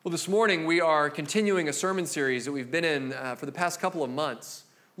Well, this morning we are continuing a sermon series that we've been in for the past couple of months,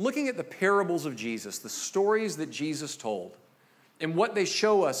 looking at the parables of Jesus, the stories that Jesus told, and what they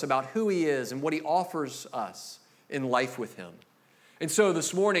show us about who he is and what he offers us in life with him. And so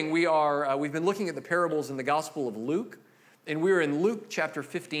this morning we've been looking at the parables in the Gospel of Luke, and we're in Luke chapter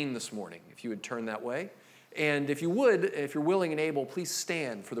 15 this morning, if you would turn that way. And if you're willing and able, please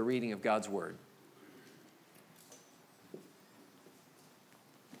stand for the reading of God's word.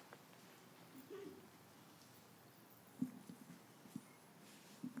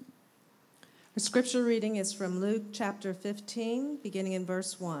 Our scripture reading is from Luke chapter 15, beginning in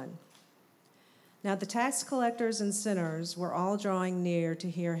verse 1. Now the tax collectors and sinners were all drawing near to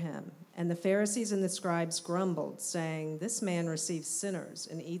hear him, and the Pharisees and the scribes grumbled, saying, "This man receives sinners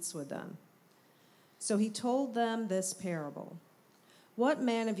and eats with them." So he told them this parable. "What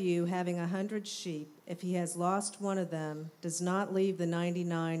man of you, having 100 sheep, if he has lost one of them, does not leave the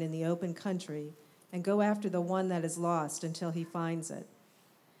 99 in the open country and go after the one that is lost until he finds it?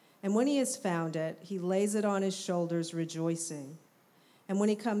 And when he has found it, he lays it on his shoulders, rejoicing. And when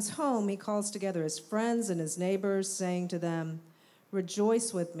he comes home, he calls together his friends and his neighbors, saying to them,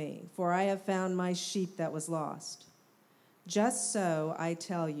 'Rejoice with me, for I have found my sheep that was lost.' Just so, I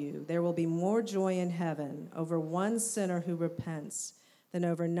tell you, there will be more joy in heaven over one sinner who repents than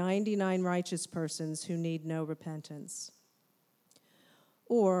over 99 righteous persons who need no repentance.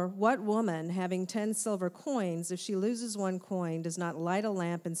 Or what woman, having 10 silver coins, if she loses one coin, does not light a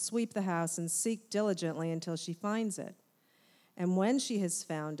lamp and sweep the house and seek diligently until she finds it? And when she has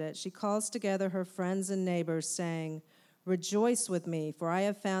found it, she calls together her friends and neighbors, saying, 'Rejoice with me, for I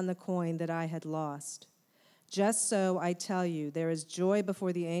have found the coin that I had lost.' Just so, I tell you, there is joy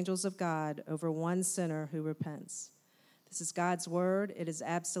before the angels of God over one sinner who repents." This is God's word. It is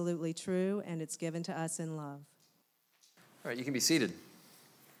absolutely true, and it's given to us in love. All right, you can be seated.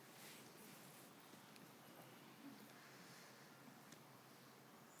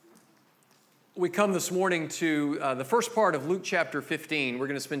 We come this morning to the first part of Luke chapter 15. We're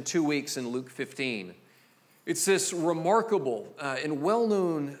going to spend 2 weeks in Luke 15. It's this remarkable and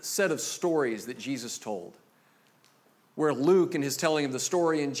well-known set of stories that Jesus told, where Luke, in his telling of the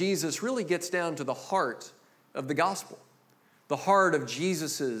story, and Jesus really gets down to the heart of the gospel, the heart of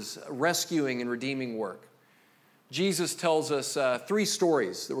Jesus' rescuing and redeeming work. Jesus tells us 3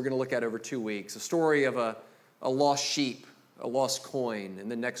 stories that we're going to look at over 2 weeks. A story of a lost sheep, a lost coin, and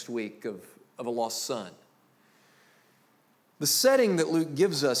the next week of a lost son. The setting that Luke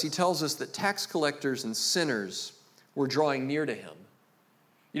gives us, he tells us that tax collectors and sinners were drawing near to him.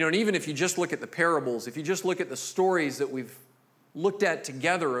 And even if you just look at the parables, if you just look at the stories that we've looked at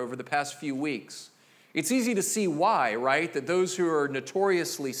together over the past few weeks, it's easy to see why, right? That those who are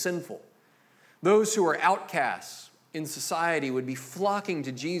notoriously sinful, those who are outcasts in society would be flocking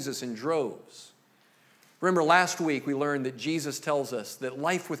to Jesus in droves. Remember last week we learned that Jesus tells us that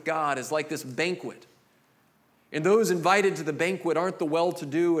life with God is like this banquet. And those invited to the banquet aren't the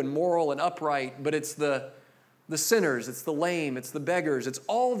well-to-do and moral and upright, but it's the sinners, it's the lame, it's the beggars, it's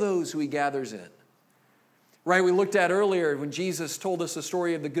all those who he gathers in. Right, we looked at earlier when Jesus told us the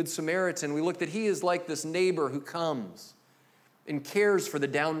story of the Good Samaritan, we looked at he is like this neighbor who comes and cares for the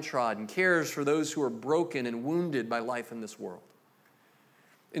downtrodden, cares for those who are broken and wounded by life in this world.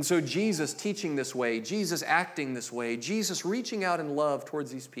 And so Jesus teaching this way, Jesus acting this way, Jesus reaching out in love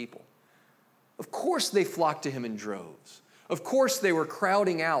towards these people. Of course they flocked to him in droves. Of course they were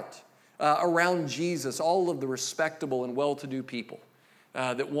crowding out around Jesus all of the respectable and well-to-do people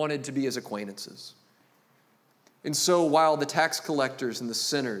that wanted to be his acquaintances. And so while the tax collectors and the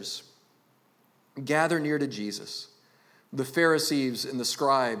sinners gather near to Jesus, the Pharisees and the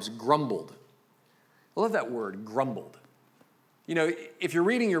scribes grumbled. I love that word, grumbled. If you're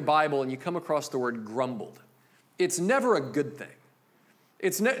reading your Bible and you come across the word grumbled, it's never a good thing.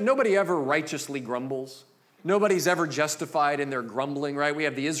 Nobody ever righteously grumbles. Nobody's ever justified in their grumbling, right? We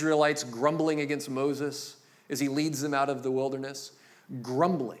have the Israelites grumbling against Moses as he leads them out of the wilderness.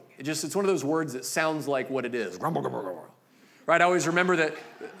 Grumbling. It's one of those words that sounds like what it is. Grumble, grumble, grumble. Right? I always remember that.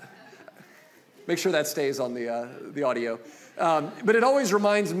 Make sure that stays on the audio. But it always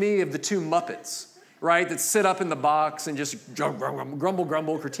reminds me of the 2 Muppets, right, that sit up in the box and just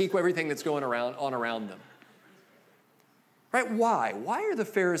grumble, critique everything that's going around them. Right? Why? Why are the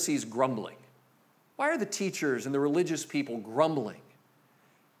Pharisees grumbling? Why are the teachers and the religious people grumbling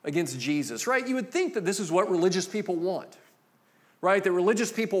against Jesus? Right? You would think that this is what religious people want. Right? That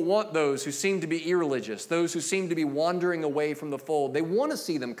religious people want those who seem to be irreligious, those who seem to be wandering away from the fold. They want to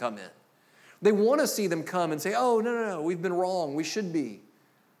see them come in. They want to see them come and say, "Oh, no, we've been wrong. We should be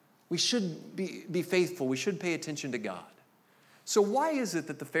faithful. We should pay attention to God." So why is it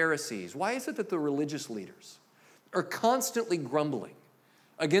that the Pharisees, why is it that the religious leaders are constantly grumbling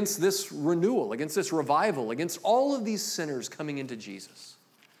against this renewal, against this revival, against all of these sinners coming into Jesus?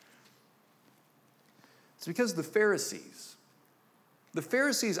 It's because the Pharisees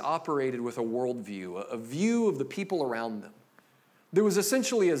operated with a worldview, a view of the people around them. There was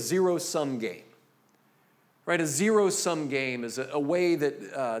essentially a zero-sum game. Right, a zero-sum game is a way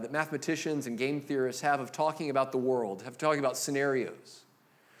that mathematicians and game theorists have of talking about the world, have talking about scenarios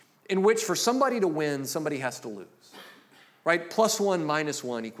in which for somebody to win, somebody has to lose. Right? +1 -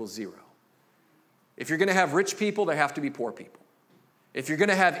 1 equals 0. If you're going to have rich people, there have to be poor people. If you're going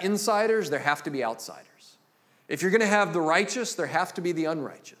to have insiders, there have to be outsiders. If you're going to have the righteous, there have to be the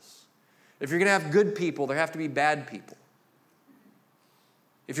unrighteous. If you're going to have good people, there have to be bad people.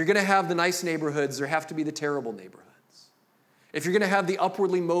 If you're going to have the nice neighborhoods, there have to be the terrible neighborhoods. If you're going to have the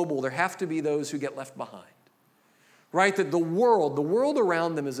upwardly mobile, there have to be those who get left behind. Right? That the world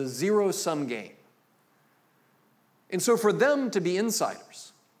around them is a zero-sum game. And so for them to be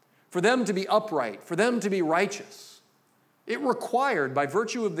insiders, for them to be upright, for them to be righteous, it required, by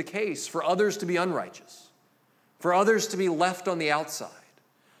virtue of the case, for others to be unrighteous, for others to be left on the outside,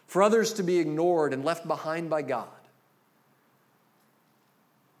 for others to be ignored and left behind by God.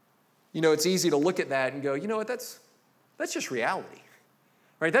 You know, it's easy to look at that and go, you know what, that's just reality,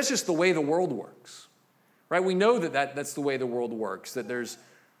 right? That's just the way the world works, right? We know that's the way the world works, that there's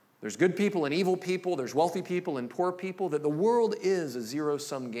good people and evil people, there's wealthy people and poor people, that the world is a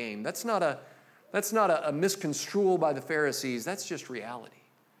zero-sum game. That's not a misconstrual by the Pharisees, that's just reality.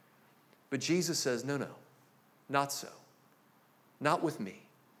 But Jesus says, no, not so. Not with me.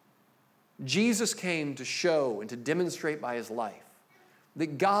 Jesus came to show and to demonstrate by his life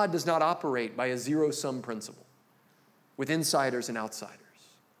that God does not operate by a zero-sum principle with insiders and outsiders,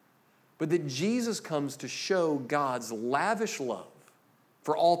 but that Jesus comes to show God's lavish love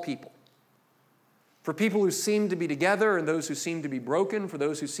for all people, for people who seem to be together and those who seem to be broken, for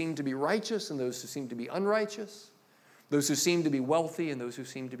those who seem to be righteous and those who seem to be unrighteous, those who seem to be wealthy and those who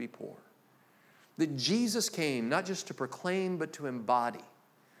seem to be poor. That Jesus came not just to proclaim, but to embody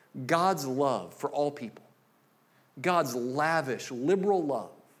God's love for all people. God's lavish, liberal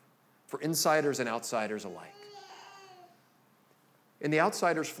love for insiders and outsiders alike. And the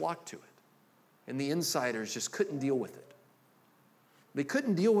outsiders flocked to it, and the insiders just couldn't deal with it. They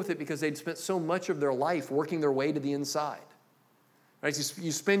couldn't deal with it because they'd spent so much of their life working their way to the inside. Right?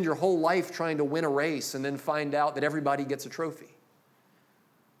 You spend your whole life trying to win a race and then find out that everybody gets a trophy.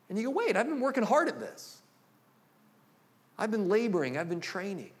 And you go, wait, I've been working hard at this. I've been laboring, I've been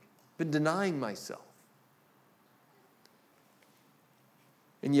training, been denying myself.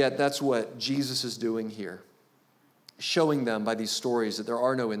 And yet that's what Jesus is doing here, showing them by these stories that there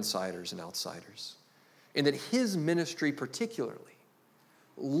are no insiders and outsiders, and that his ministry particularly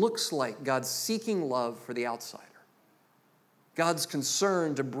looks like God's seeking love for the outsider, God's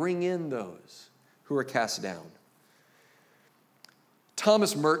concern to bring in those who are cast down.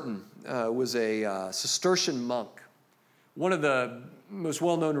 Thomas Merton was a Cistercian monk, one of the most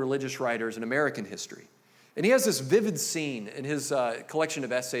well-known religious writers in American history. And he has this vivid scene in his collection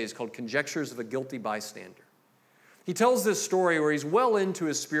of essays called Conjectures of a Guilty Bystander. He tells this story where he's well into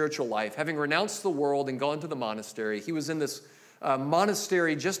his spiritual life, having renounced the world and gone to the monastery. He was in this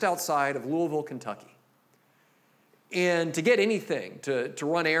monastery just outside of Louisville, Kentucky. And to get anything, to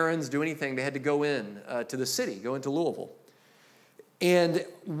run errands, do anything, they had to go in to the city, go into Louisville. And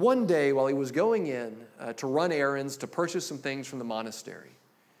one day while he was going in to run errands, to purchase some things from the monastery,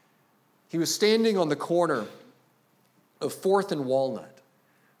 he was standing on the corner of 4th and Walnut,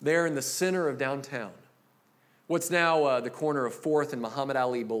 there in the center of downtown. What's now the corner of 4th and Muhammad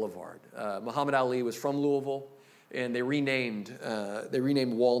Ali Boulevard. Muhammad Ali was from Louisville, and they renamed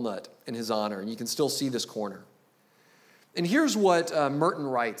Walnut in his honor, and you can still see this corner. And here's what Merton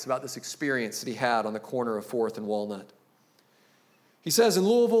writes about this experience that he had on the corner of 4th and Walnut. He says, in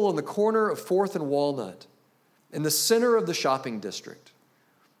Louisville, on the corner of 4th and Walnut, in the center of the shopping district,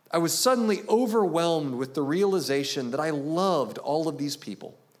 I was suddenly overwhelmed with the realization that I loved all of these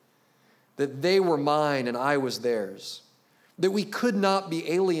people, that they were mine and I was theirs, that we could not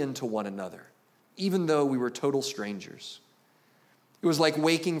be alien to one another, even though we were total strangers. It was like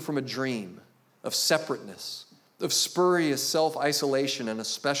waking from a dream of separateness, of spurious self-isolation in a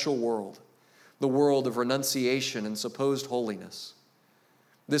special world, the world of renunciation and supposed holiness.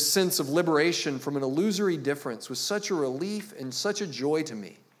 This sense of liberation from an illusory difference was such a relief and such a joy to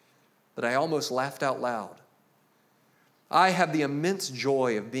me that I almost laughed out loud. I have the immense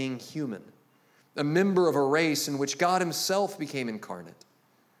joy of being human, a member of a race in which God himself became incarnate.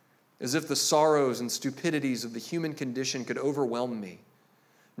 as if the sorrows and stupidities of the human condition could overwhelm me.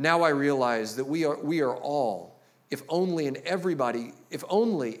 Now I realize that we are all, if only everybody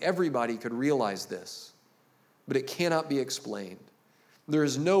could realize this, but it cannot be explained. There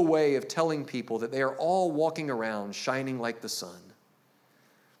is no way of telling people that they are all walking around shining like the sun.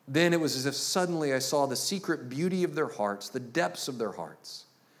 Then it was as if suddenly I saw the secret beauty of their hearts, the depths of their hearts,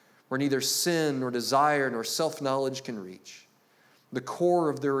 where neither sin nor desire nor self-knowledge can reach. The core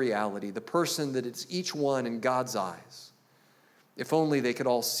of their reality, the person that is each one in God's eyes. If only they could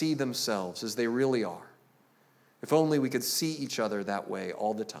all see themselves as they really are. If only we could see each other that way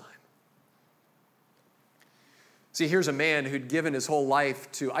all the time. See, here's a man who'd given his whole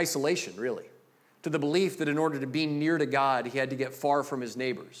life to isolation, really, to the belief that in order to be near to God, he had to get far from his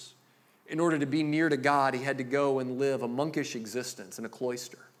neighbors. In order to be near to God, he had to go and live a monkish existence in a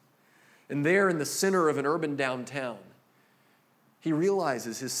cloister. And there in the center of an urban downtown, he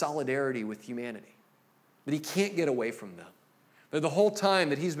realizes his solidarity with humanity, that he can't get away from them. That the whole time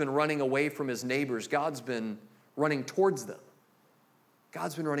that he's been running away from his neighbors, God's been running towards them.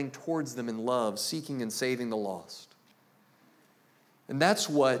 God's been running towards them in love, seeking and saving the lost. And that's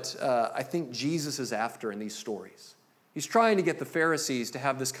what I think Jesus is after in these stories. He's trying to get the Pharisees to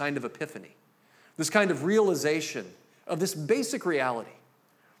have this kind of epiphany, this kind of realization of this basic reality,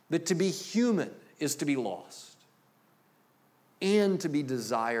 that to be human is to be lost and to be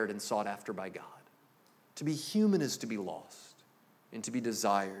desired and sought after by God. To be human is to be lost and to be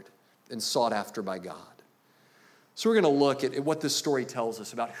desired and sought after by God. So we're going to look at what this story tells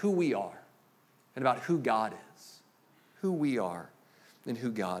us about who we are and about who God is. Who we are and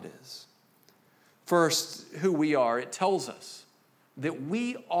who God is. First, who we are, it tells us that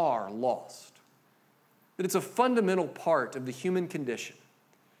we are lost. That it's a fundamental part of the human condition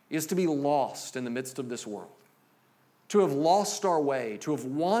is to be lost in the midst of this world. To have lost our way, to have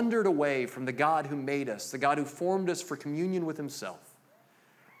wandered away from the God who made us, the God who formed us for communion with himself.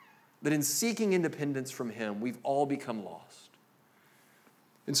 That in seeking independence from him, we've all become lost.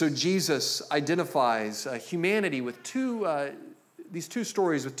 And so Jesus identifies humanity with these two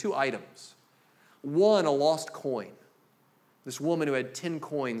stories with two items. One, a lost coin. This woman who had 10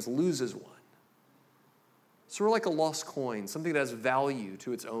 coins loses one. So we're like a lost coin, something that has value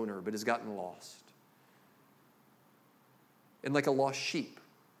to its owner but has gotten lost. And like a lost sheep.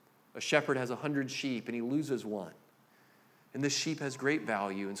 A shepherd has 100 sheep and he loses one. And this sheep has great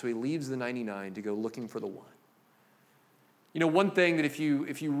value, and so he leaves the 99 to go looking for the one. You know, one thing that if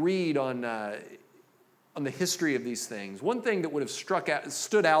you read on the history of these things, one thing that would have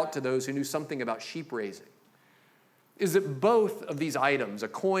stood out to those who knew something about sheep raising is that both of these items, a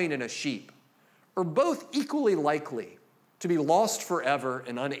coin and a sheep, are both equally likely to be lost forever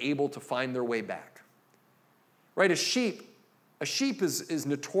and unable to find their way back. Right? A sheep is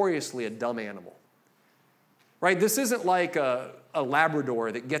notoriously a dumb animal. Right? This isn't like a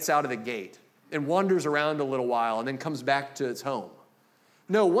Labrador that gets out of the gate and wanders around a little while and then comes back to its home.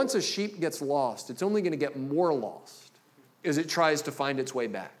 No, once a sheep gets lost, it's only going to get more lost as it tries to find its way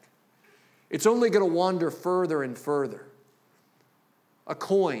back. It's only going to wander further and further. A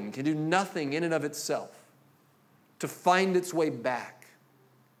coin can do nothing in and of itself to find its way back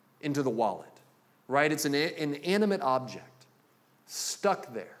into the wallet. Right? It's an inanimate object,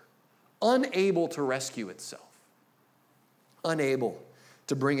 stuck there, unable to rescue itself. Unable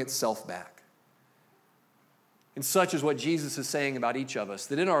to bring itself back. And such is what Jesus is saying about each of us,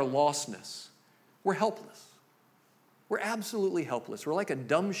 that in our lostness, we're helpless. We're absolutely helpless. We're like a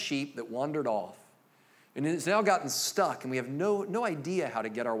dumb sheep that wandered off and it's now gotten stuck and we have no idea how to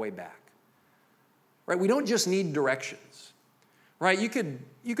get our way back. Right? We don't just need directions. Right? You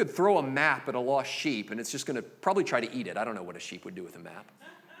could throw a map at a lost sheep and it's just going to probably try to eat it. I don't know what a sheep would do with a map.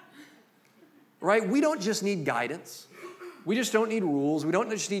 Right? We don't just need guidance. We just don't need rules. We don't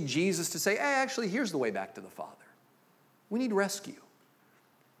just need Jesus to say, hey, actually, here's the way back to the Father. We need rescue.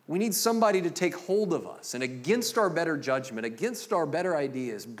 We need somebody to take hold of us and against our better judgment, against our better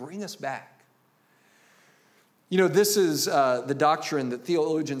ideas, bring us back. You know, this is the doctrine that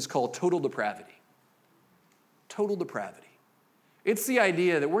theologians call total depravity. Total depravity. It's the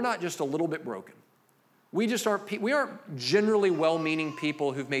idea that we're not just a little bit broken. We aren't generally well-meaning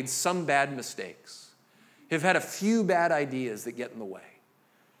people who've made some bad mistakes, have had a few bad ideas that get in the way.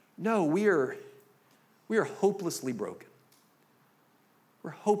 No, we are hopelessly broken.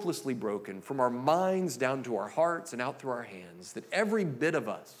 We're hopelessly broken from our minds down to our hearts and out through our hands, that every bit of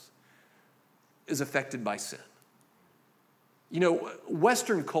us is affected by sin. You know,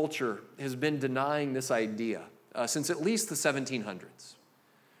 Western culture has been denying this idea since at least the 1700s.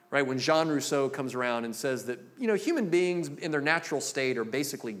 Right, when Jean Rousseau comes around and says that, you know, human beings in their natural state are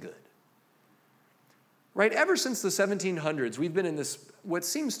basically good. Right? Ever since the 1700s, we've been in this, what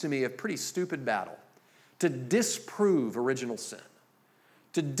seems to me, a pretty stupid battle to disprove original sin,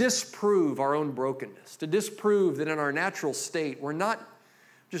 to disprove our own brokenness, to disprove that in our natural state, we're not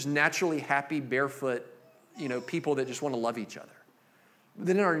just naturally happy, barefoot, people that just want to love each other.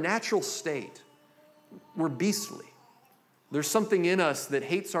 That in our natural state, we're beastly. There's something in us that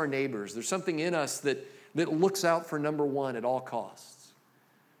hates our neighbors. There's something in us that looks out for number one at all costs.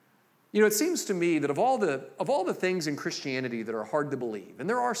 It seems to me that of all the things in Christianity that are hard to believe, and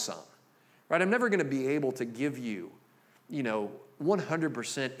there are some, right? I'm never going to be able to give you,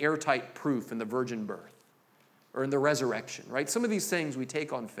 100% airtight proof in the virgin birth or in the resurrection, right? Some of these things we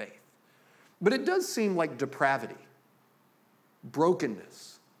take on faith. But it does seem like depravity,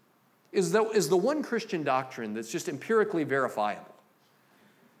 brokenness, is the one Christian doctrine that's just empirically verifiable,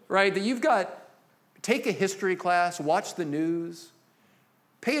 right? That take a history class, watch the news,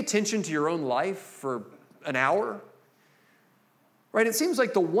 pay attention to your own life for an hour, right? It seems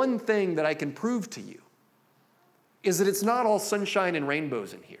like the one thing that I can prove to you is that it's not all sunshine and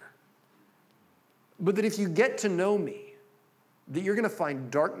rainbows in here, but that if you get to know me, that you're going to find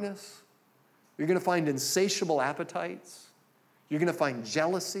darkness, you're going to find insatiable appetites, you're going to find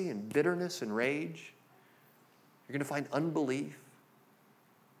jealousy and bitterness and rage, you're going to find unbelief,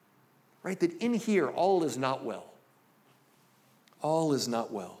 right? That in here, all is not well. All is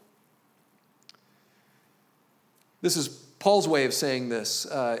not well. This is Paul's way of saying this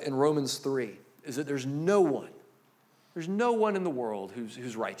in Romans 3, is that there's no one in the world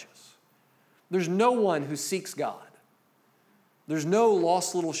who's righteous. There's no one who seeks God. There's no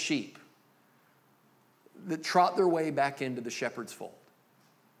lost little sheep that trot their way back into the shepherd's fold.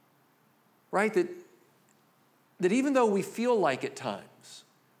 Right? That even though we feel like at times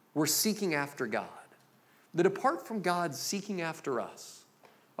we're seeking after God, that apart from God seeking after us,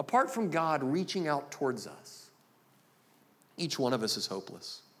 apart from God reaching out towards us, each one of us is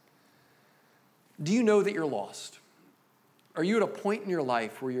hopeless. Do you know that you're lost? Are you at a point in your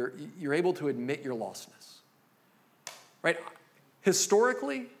life where you're able to admit your lostness? Right?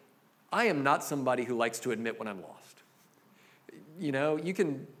 Historically, I am not somebody who likes to admit when I'm lost. You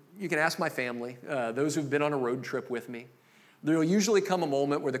can ask my family, those who've been on a road trip with me. There will usually come a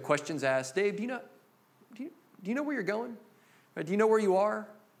moment where the question's asked, Dave, do you know where you're going? Right? Do you know where you are?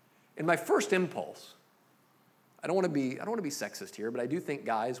 And my first impulse, I don't want to be sexist here, but I do think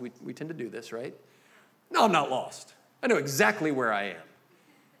guys, we tend to do this, right? No, I'm not lost. I know exactly where I am.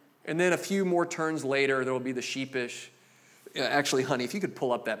 And then a few more turns later, there will be the sheepish, actually, honey, if you could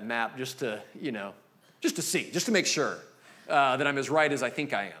pull up that map just to make sure that I'm as right as I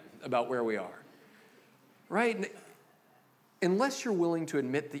think I am about where we are. Right? And unless you're willing to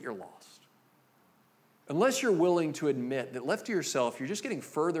admit that you're lost, unless you're willing to admit that left to yourself, you're just getting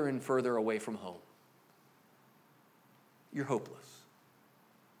further and further away from home, you're hopeless.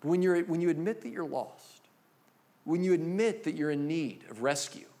 But when you admit that you're lost, when you admit that you're in need of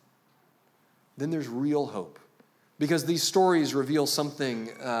rescue, then there's real hope. Because these stories reveal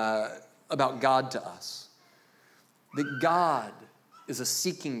something about God to us. That God is a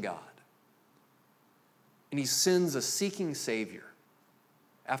seeking God. And he sends a seeking Savior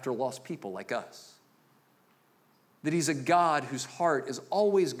after lost people like us. That he's a God whose heart is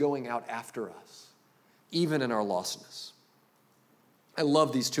always going out after us, even in our lostness. I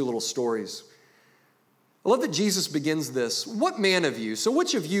love these two little stories. I love that Jesus begins this. What man of you, so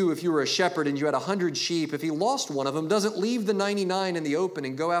which of you, if you were a shepherd and you had 100 sheep, if he lost one of them, doesn't leave the 99 in the open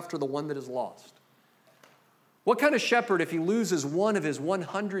and go after the one that is lost? What kind of shepherd, if he loses one of his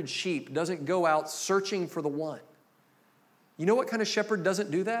 100 sheep, doesn't go out searching for the one? You know what kind of shepherd doesn't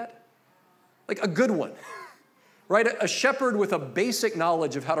do that? Like a good one, right? A shepherd with a basic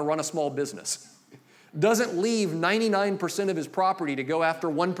knowledge of how to run a small business doesn't leave 99% of his property to go after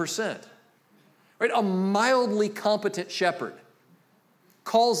 1%. Right? A mildly competent shepherd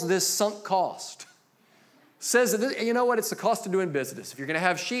calls this sunk cost. Says that, you know what, it's the cost of doing business. If you're going to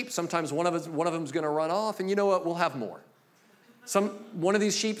have sheep, sometimes one of them's going to run off, and you know what, we'll have more. One of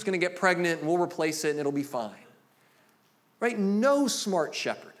these sheep's going to get pregnant, and we'll replace it, and it'll be fine. Right? No smart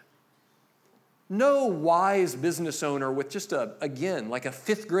shepherd, no wise business owner with just like a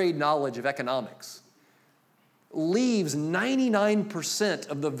fifth grade knowledge of economics leaves 99%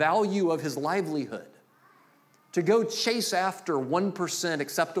 of the value of his livelihood to go chase after 1%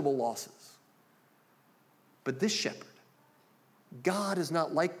 acceptable losses. But this shepherd, God is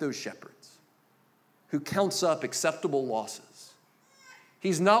not like those shepherds who counts up acceptable losses.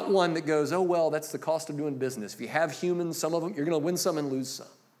 He's not one that goes, oh, well, that's the cost of doing business. If you have humans, some of them, you're going to win some and lose some.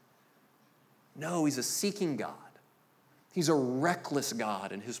 No, he's a seeking God. He's a reckless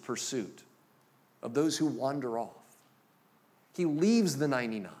God in his pursuit. of those who wander off. He leaves the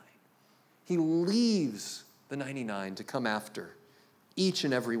 99. He leaves the 99 to come after each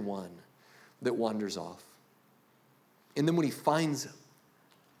and every one that wanders off. And then when he finds him,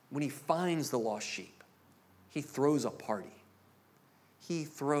 when he finds the lost sheep, he throws a party. He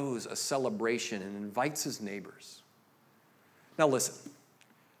throws a celebration and invites his neighbors. Now listen,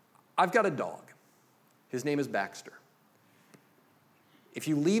 I've got a dog. His name is Baxter. If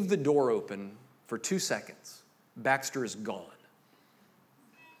you leave the door open for 2 seconds, Baxter is gone.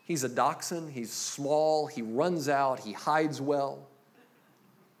 He's a dachshund. He's small. He runs out. He hides well.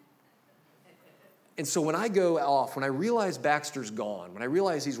 And so when I go off, when I realize Baxter's gone, when I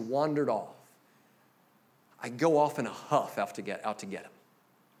realize he's wandered off, I go off in a huff out to get him.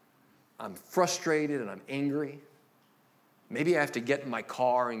 I'm frustrated and I'm angry. Maybe I have to get in my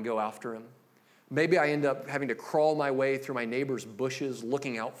car and go after him. Maybe I end up having to crawl my way through my neighbor's bushes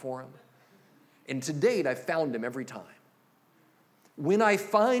looking out for him. And to date, I've found him every time. When I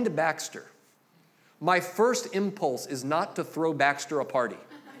find Baxter, my first impulse is not to throw Baxter a party.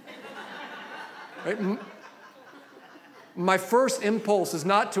 Right? My first impulse is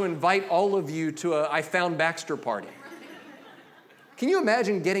not to invite all of you to a I Found Baxter party. Can you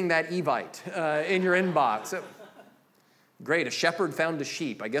imagine getting that Evite in your inbox? Great, a shepherd found a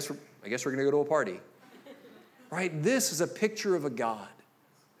sheep. I guess we're going to go to a party. Right? This is a picture of a God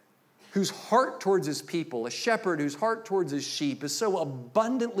whose heart towards his people, a shepherd whose heart towards his sheep is so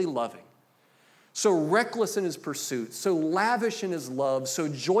abundantly loving, so reckless in his pursuit, so lavish in his love, so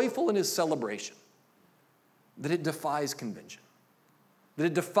joyful in his celebration, that it defies convention, that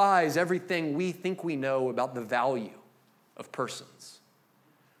it defies everything we think we know about the value of persons,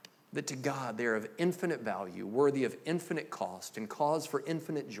 that to God they are of infinite value, worthy of infinite cost, and cause for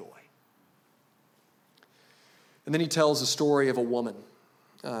infinite joy. And then he tells a story of a woman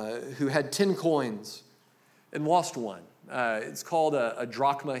who had 10 coins and lost one. It's called a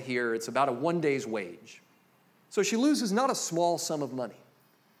drachma here. It's about a 1 day's wage. So she loses not a small sum of money.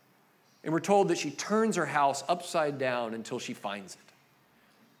 And we're told that she turns her house upside down until she finds it.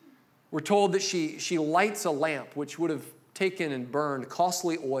 We're told that she lights a lamp, which would have taken and burned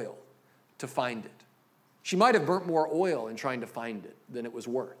costly oil to find it. She might have burnt more oil in trying to find it than it was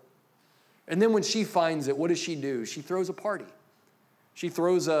worth. And then when she finds it, what does she do? She throws a party. She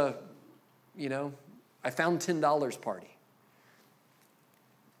throws I found $10 party.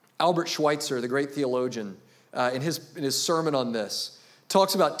 Albert Schweitzer, the great theologian, in his sermon on this,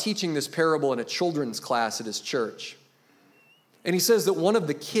 talks about teaching this parable in a children's class at his church. And he says that one of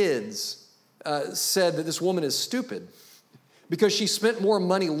the kids said that this woman is stupid because she spent more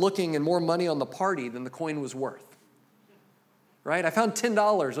money looking and more money on the party than the coin was worth. Right? I found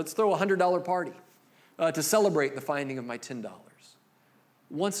 $10. Let's throw a $100 party to celebrate the finding of my $10.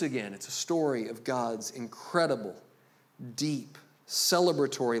 Once again, it's a story of God's incredible, deep,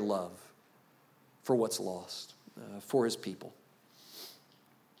 celebratory love for what's lost, for his people.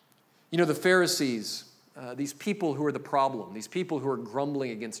 You know, the Pharisees, these people who are the problem, these people who are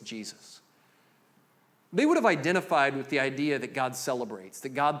grumbling against Jesus, they would have identified with the idea that God celebrates, that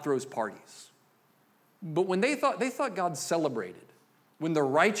God throws parties. But when they thought God celebrated, when the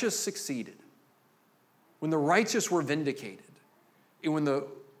righteous succeeded, when the righteous were vindicated, and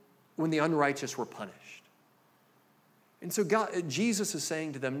when the unrighteous were punished. And so Jesus is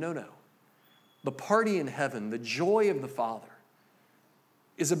saying to them, no. The party in heaven, the joy of the Father,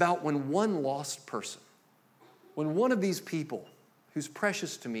 is about when one lost person, when one of these people who's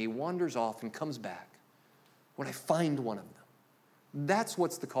precious to me wanders off and comes back, when I find one of them. That's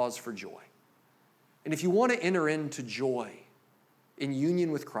what's the cause for joy. And if you want to enter into joy in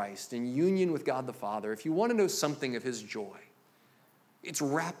union with Christ, in union with God the Father, if you want to know something of his joy, it's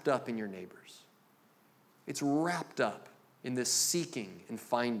wrapped up in your neighbors. It's wrapped up in this seeking and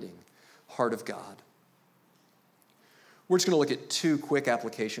finding heart of God. We're just going to look at 2 quick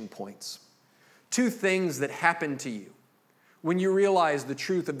application points. 2 things that happen to you when you realize the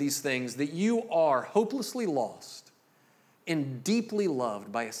truth of these things, that you are hopelessly lost and deeply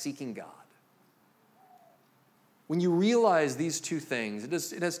loved by a seeking God. When you realize these 2 things,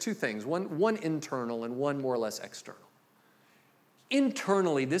 it has 2 things, one internal and one more or less external.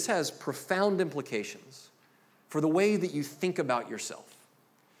 Internally, this has profound implications for the way that you think about yourself,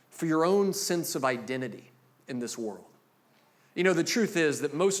 for your own sense of identity in this world. You know, the truth is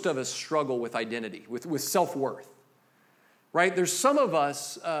that most of us struggle with identity, with self-worth, right? There's some of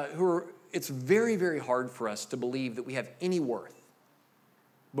us it's very, very hard for us to believe that we have any worth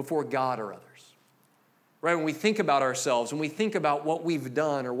before God or others, right? When we think about ourselves, when we think about what we've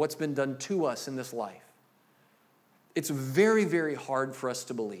done or what's been done to us in this life, it's very, very hard for us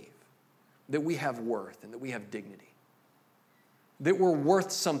to believe that we have worth and that we have dignity, that we're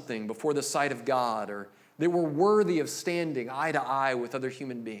worth something before the sight of God, or that we're worthy of standing eye to eye with other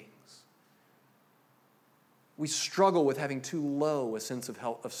human beings. We struggle with having too low a sense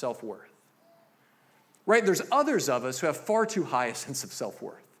of self-worth. Right? There's others of us who have far too high a sense of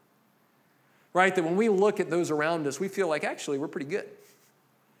self-worth. Right? That when we look at those around us, we feel like, actually, we're pretty good.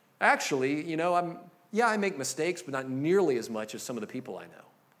 Actually, I make mistakes, but not nearly as much as some of the people I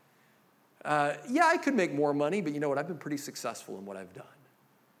know. I could make more money, but you know what? I've been pretty successful in what I've done.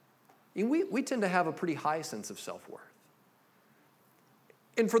 And we tend to have a pretty high sense of self-worth.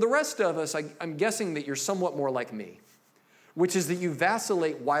 And for the rest of us, I'm guessing that you're somewhat more like me, which is that you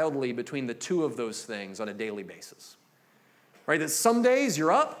vacillate wildly between the two of those things on a daily basis. Right? That some days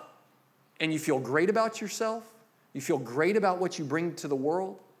you're up and you feel great about yourself. You feel great about what you bring to the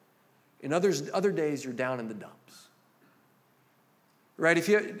world. And other days you're down in the dumps. Right? I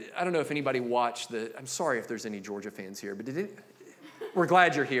don't know if anybody watched I'm sorry if there's any Georgia fans here, but we're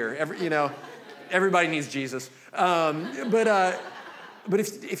glad you're here. Everybody needs Jesus. But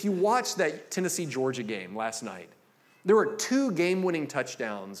if you watched that Tennessee-Georgia game last night, there were 2 game-winning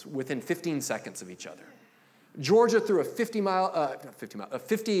touchdowns within 15 seconds of each other. Georgia threw a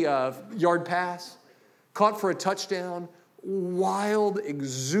 50-yard pass, caught for a touchdown, wild,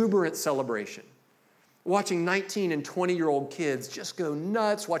 exuberant celebration. Watching 19 and 20-year-old kids just go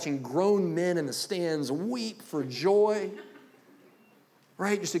nuts, watching grown men in the stands weep for joy.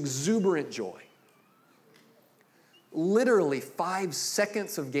 Right? Just exuberant joy. Literally 5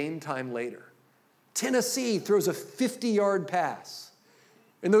 seconds of game time later, Tennessee throws a 50-yard pass.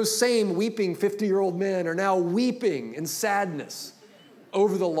 And those same weeping 50-year-old men are now weeping in sadness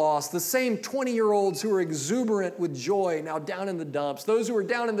over the loss. The same 20-year-olds who are exuberant with joy now down in the dumps. Those who are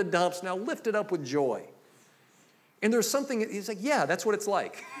down in the dumps now lifted up with joy. And there's something, it's like, yeah, that's what it's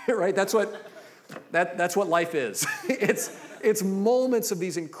like, right? That's what life is. It's moments of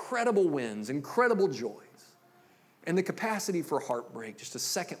these incredible wins, incredible joys, and the capacity for heartbreak just a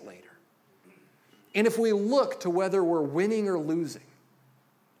second later. And if we look to whether we're winning or losing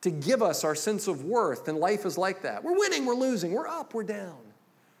to give us our sense of worth, then life is like that. We're winning, we're losing, we're up, we're down.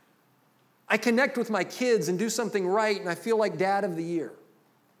 I connect with my kids and do something right, and I feel like dad of the year.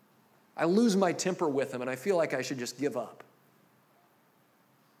 I lose my temper with them, and I feel like I should just give up.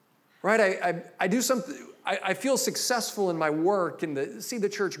 Right? I do something, I feel successful in my work and see the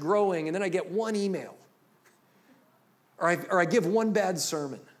church growing, and then I get one email. Or I give one bad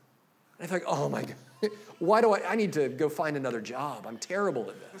sermon. And I think, oh my God, why do I need to go find another job. I'm terrible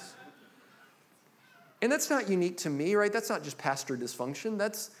at this. And that's not unique to me, right? That's not just pastor dysfunction.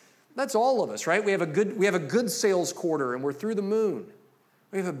 That's all of us, right? We have a good sales quarter and we're through the moon.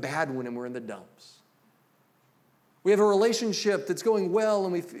 We have a bad one and we're in the dumps. We have a relationship that's going well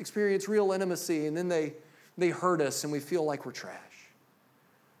and we've experienced real intimacy, and then they hurt us and we feel like we're trash.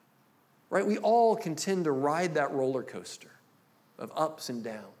 Right? We all can tend to ride that roller coaster of ups and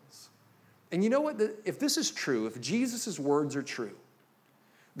downs. And you know what? If this is true, if Jesus' words are true,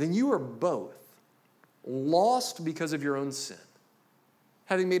 then you are both lost because of your own sin,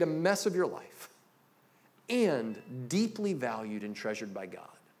 having made a mess of your life, and deeply valued and treasured by God.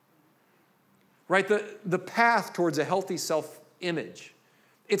 Right? The path towards a healthy self-image,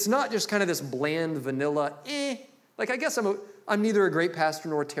 it's not just kind of this bland, vanilla, like I guess I'm neither a great pastor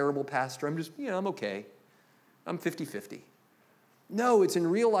nor a terrible pastor. I'm just, I'm okay. I'm 50-50. No, it's in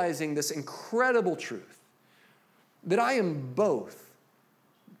realizing this incredible truth that I am both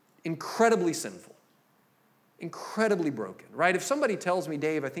incredibly sinful, incredibly broken, right? If somebody tells me,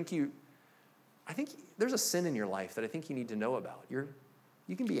 Dave, I think there's a sin in your life that I think you need to know about. You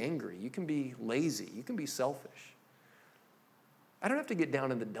can be angry. You can be lazy. You can be selfish. I don't have to get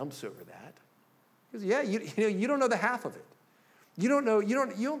down in the dumps over that. Because you don't know the half of it. You don't know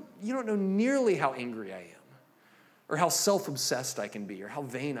nearly how angry I am, or how self-obsessed I can be, or how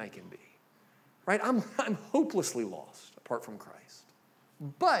vain I can be. Right? I'm hopelessly lost apart from Christ.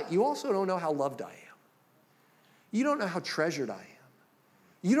 But you also don't know how loved I am. You don't know how treasured I am.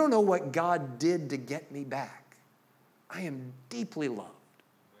 You don't know what God did to get me back. I am deeply loved.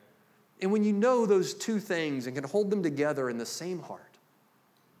 And when you know those two things and can hold them together in the same heart,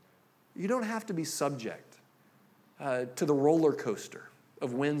 you don't have to be subject to the roller coaster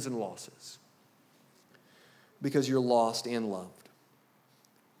of wins and losses, because you're lost and loved,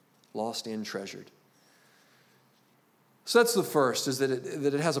 lost and treasured. So that's the first, is that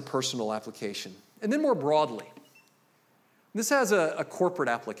it has a personal application. And then more broadly, this has a corporate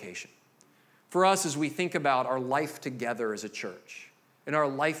application for us as we think about our life together as a church and our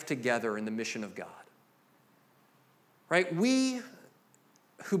life together in the mission of God. Right?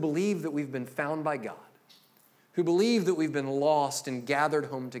 who believe that we've been found by God, who believe that we've been lost and gathered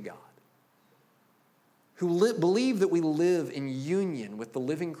home to God, who believe that we live in union with the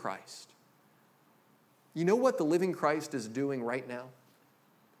living Christ. You know what the living Christ is doing right now?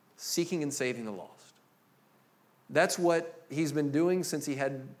 Seeking and saving the lost. That's what he's been doing since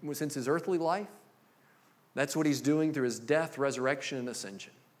his earthly life. That's what he's doing through his death, resurrection, and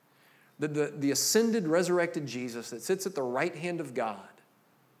ascension. The ascended, resurrected Jesus that sits at the right hand of God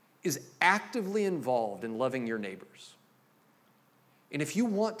is actively involved in loving your neighbors. And if you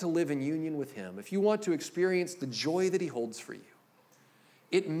want to live in union with him, if you want to experience the joy that he holds for you,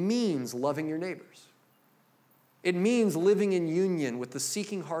 it means loving your neighbors. It means living in union with the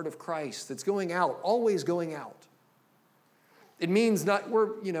seeking heart of Christ that's going out, always going out. It means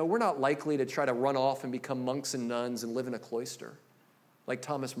we're not likely to try to run off and become monks and nuns and live in a cloister like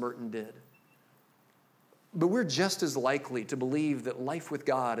Thomas Merton did. But we're just as likely to believe that life with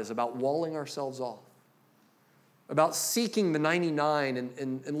God is about walling ourselves off, about seeking the 99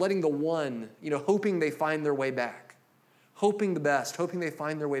 and letting the one, hoping they find their way back, hoping the best, hoping they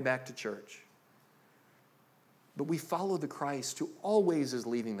find their way back to church. But we follow the Christ who always is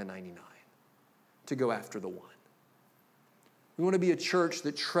leaving the 99 to go after the one. We want to be a church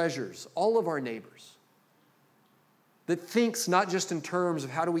that treasures all of our neighbors, that thinks not just in terms of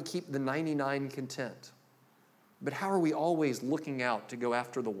how do we keep the 99 content, but how are we always looking out to go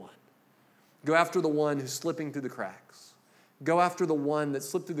after the one? Go after the one who's slipping through the cracks. Go after the one that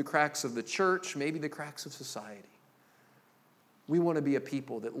slipped through the cracks of the church, maybe the cracks of society. We want to be a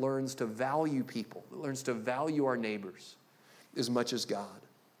people that learns to value people, that learns to value our neighbors as much as God.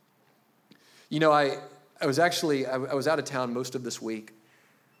 I was out of town most of this week,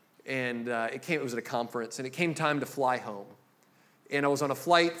 and it was at a conference, and it came time to fly home. And I was on a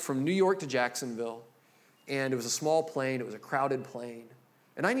flight from New York to Jacksonville, and it was a small plane, it was a crowded plane,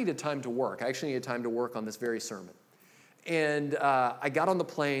 and I needed time to work. I actually needed time to work on this very sermon. And I got on the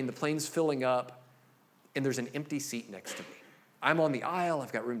plane's filling up, and there's an empty seat next to me. I'm on the aisle,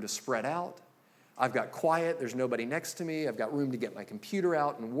 I've got room to spread out, I've got quiet, there's nobody next to me, I've got room to get my computer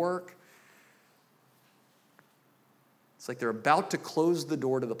out and work. It's like they're about to close the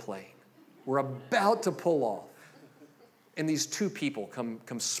door to the plane. We're about to pull off. And these two people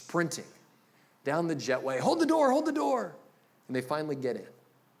come sprinting down the jetway. Hold the door, hold the door. And they finally get in.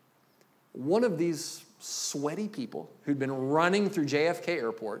 One of these sweaty people who'd been running through JFK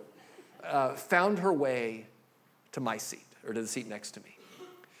Airport found her way to my seat, or to the seat next to me.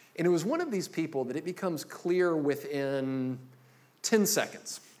 And it was one of these people that it becomes clear within 10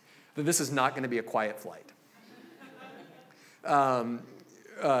 seconds that this is not going to be a quiet flight.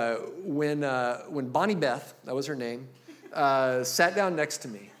 When Bonnie Beth, that was her name, sat down next to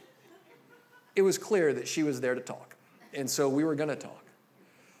me, it was clear that she was there to talk. And so we were going to talk.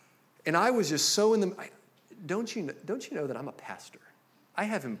 And I was just so don't you know that I'm a pastor? I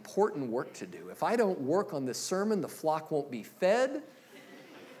have important work to do. If I don't work on this sermon, the flock won't be fed.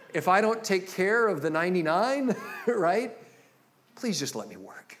 If I don't take care of the 99, right? Please just let me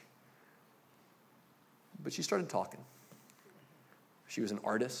work. But she started talking. She was an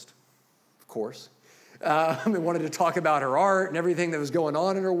artist, of course, and wanted to talk about her art and everything that was going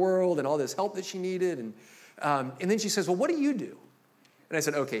on in her world and all this help that she needed. And then she says, well, what do you do? And I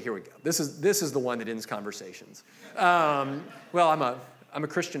said, okay, here we go. This is the one that ends conversations. Well, I'm a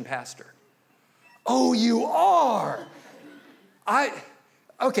Christian pastor. Oh, you are?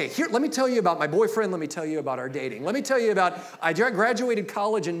 Okay, here, let me tell you about my boyfriend. Let me tell you about our dating. Let me tell you about, I graduated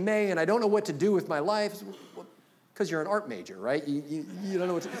college in May and I don't know what to do with my life. Because you're an art major, right? You don't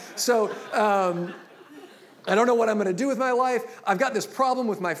know what to do. So I don't know what I'm going to do with my life. I've got this problem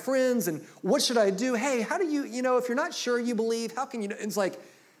with my friends, and what should I do? Hey, how do you, if you're not sure you believe, how can you know? It's like,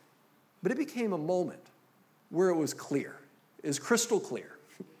 but it became a moment where it was clear. It was crystal clear,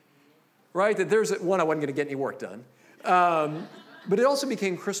 right? That I wasn't going to get any work done. But it also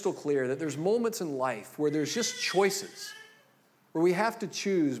became crystal clear that there's moments in life where there's just choices, where we have to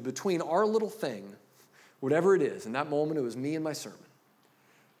choose between our little thing, whatever it is. In that moment, it was me and my sermon.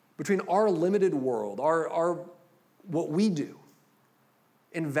 Between our limited world, our what we do,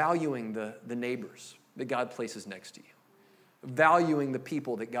 in valuing the neighbors that God places next to you, valuing the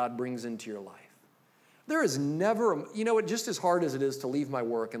people that God brings into your life. There is never, just as hard as it is to leave my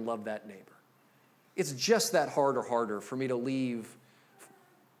work and love that neighbor, it's just that harder for me to leave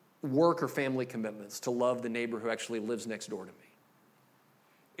work or family commitments to love the neighbor who actually lives next door to me.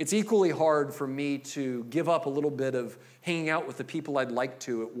 It's equally hard for me to give up a little bit of hanging out with the people I'd like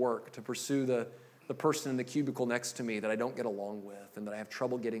to at work to pursue the person in the cubicle next to me that I don't get along with and that I have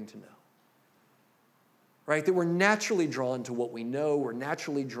trouble getting to know. right? That we're naturally drawn to what we know. We're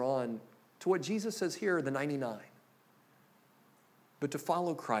naturally drawn to what Jesus says here, the 99. But to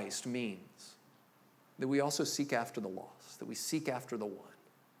follow Christ means that we also seek after the lost, that we seek after the one,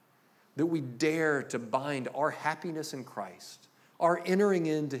 that we dare to bind our happiness in Christ, our entering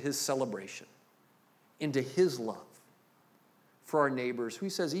into his celebration, into his love for our neighbors, who he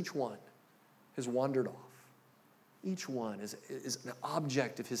says each one has wandered off. Each one is an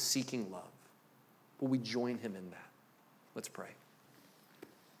object of his seeking love. Will we join him in that? Let's pray.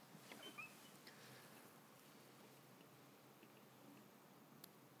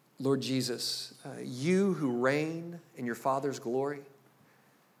 Lord Jesus, you who reign in your Father's glory,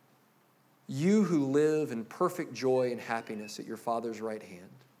 you who live in perfect joy and happiness at your Father's right hand,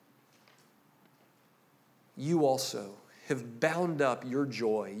 you also have bound up your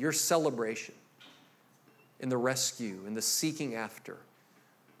joy, your celebration in the rescue and the seeking after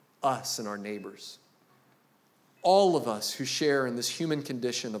us and our neighbors. All of us who share in this human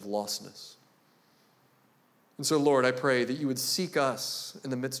condition of lostness. And so, Lord, I pray that you would seek us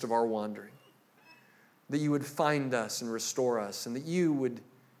in the midst of our wandering, that you would find us and restore us, and that you would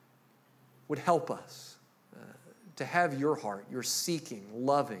help us to have your heart, your seeking,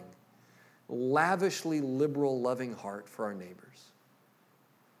 loving, lavishly liberal, loving heart for our neighbors.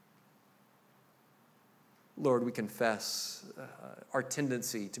 Lord, we confess our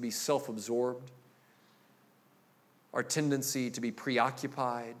tendency to be self-absorbed, our tendency to be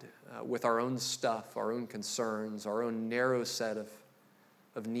preoccupied with our own stuff, our own concerns, our own narrow set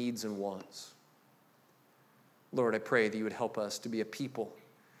of needs and wants. Lord, I pray that you would help us to be a people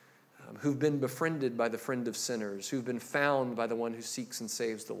who've been befriended by the friend of sinners, who've been found by the one who seeks and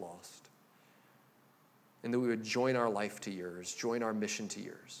saves the lost, and that we would join our life to yours, join our mission to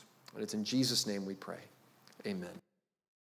yours. And it's in Jesus' name we pray. Amen.